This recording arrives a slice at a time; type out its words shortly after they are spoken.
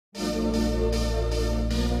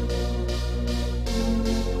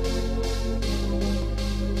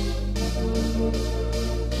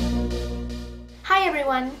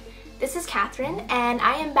everyone, this is Catherine and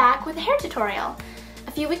I am back with a hair tutorial.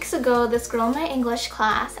 A few weeks ago, this girl in my English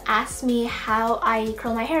class asked me how I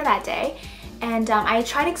curl my hair that day, and I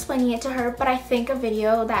tried explaining it to her, but I think a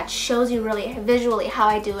video that shows you really visually how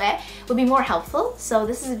I do it would be more helpful. So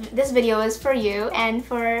this video is for you and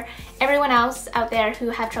for everyone else out there who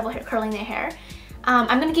have trouble curling their hair.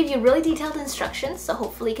 I'm going to give you really detailed instructions, so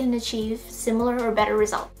hopefully you can achieve similar or better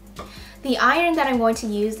results. The iron that I'm going to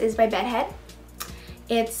use is by Bedhead.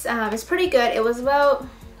 It's pretty good. It was about,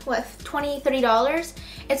 what, $20–30.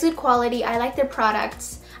 It's good quality. I like their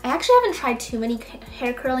products. I actually haven't tried too many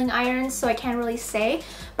hair curling irons, so I can't really say,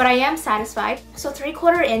 but I am satisfied. So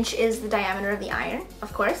 3/4 inch is the diameter of the iron,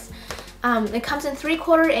 of course. It comes in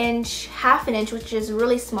 3/4 inch, 1/2 inch, which is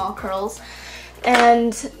really small curls,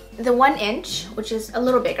 and the 1 inch, which is a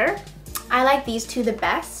little bigger. I like these two the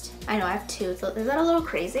best. I know I have two, so is that a little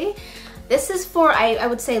crazy? This is for, I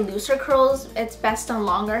would say, looser curls. It's best on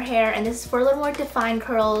longer hair, and this is for a little more defined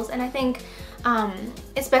curls, and I think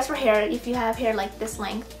it's best for hair if you have hair like this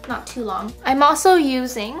length, not too long. I'm also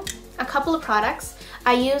using a couple of products.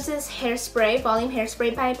 I use this hairspray, volume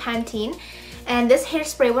hairspray by Pantene, and this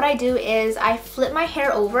hairspray, what I do is I flip my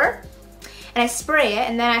hair over and I spray it,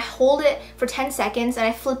 and then I hold it for 10 seconds and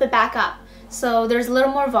I flip it back up, so there's a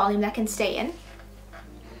little more volume that can stay in.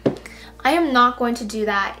 I am not going to do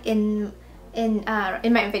that in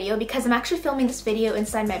my video because I'm actually filming this video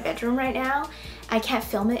inside my bedroom right now. I can't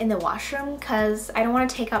film it in the washroom because I don't want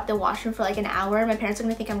to take up the washroom for like an hour. My parents are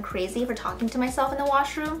going to think I'm crazy for talking to myself in the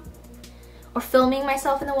washroom or filming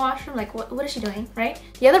myself in the washroom. Like, what is she doing, right?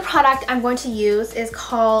 The other product I'm going to use is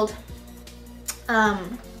called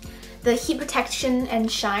the Heat Protection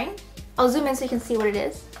and Shine. I'll zoom in so you can see what it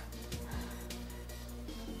is.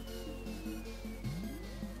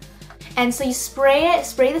 And so you spray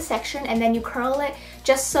the section, and then you curl it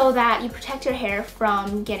just so that you protect your hair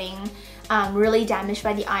from getting really damaged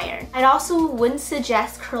by the iron. I also wouldn't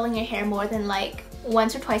suggest curling your hair more than like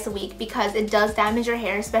once or twice a week because it does damage your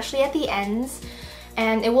hair, especially at the ends,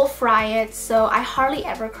 and it will fry it, so I hardly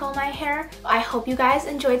ever curl my hair. I hope you guys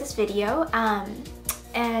enjoyed this video,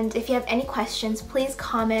 and if you have any questions, please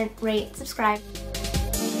comment, rate, subscribe.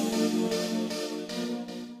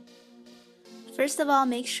 First of all,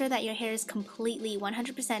 make sure that your hair is completely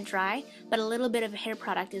 100% dry, but a little bit of hair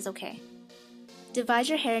product is okay. Divide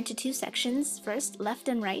your hair into 2 sections, first left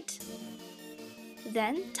and right.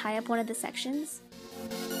 Then tie up one of the sections.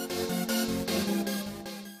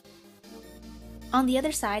 On the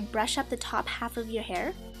other side, brush up the top half of your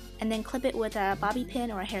hair and then clip it with a bobby pin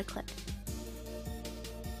or a hair clip.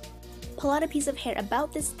 Pull out a piece of hair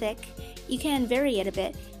about this thick. You can vary it a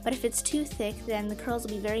bit, but if it's too thick, then the curls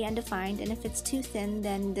will be very undefined, and if it's too thin,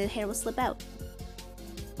 then the hair will slip out.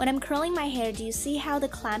 When I'm curling my hair, do you see how the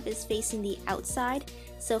clamp is facing the outside?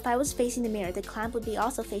 So if I was facing the mirror, the clamp would be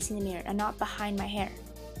also facing the mirror and not behind my hair.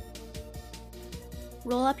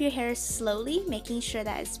 Roll up your hair slowly, making sure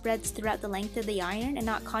that it spreads throughout the length of the iron and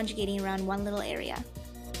not conjugating around one little area.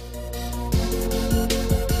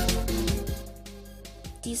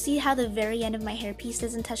 Do you see how the very end of my hairpiece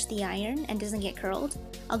doesn't touch the iron and doesn't get curled?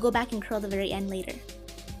 I'll go back and curl the very end later.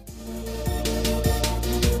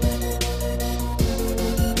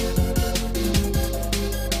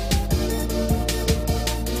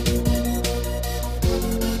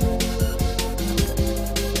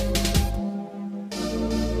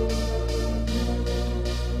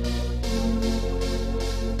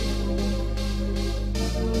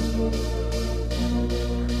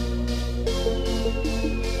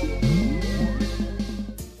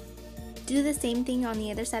 Do the same thing on the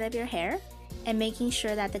other side of your hair and making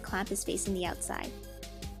sure that the clamp is facing the outside.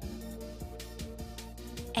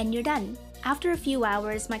 And you're done. After a few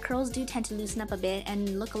hours, my curls do tend to loosen up a bit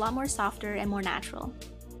and look a lot more softer and more natural.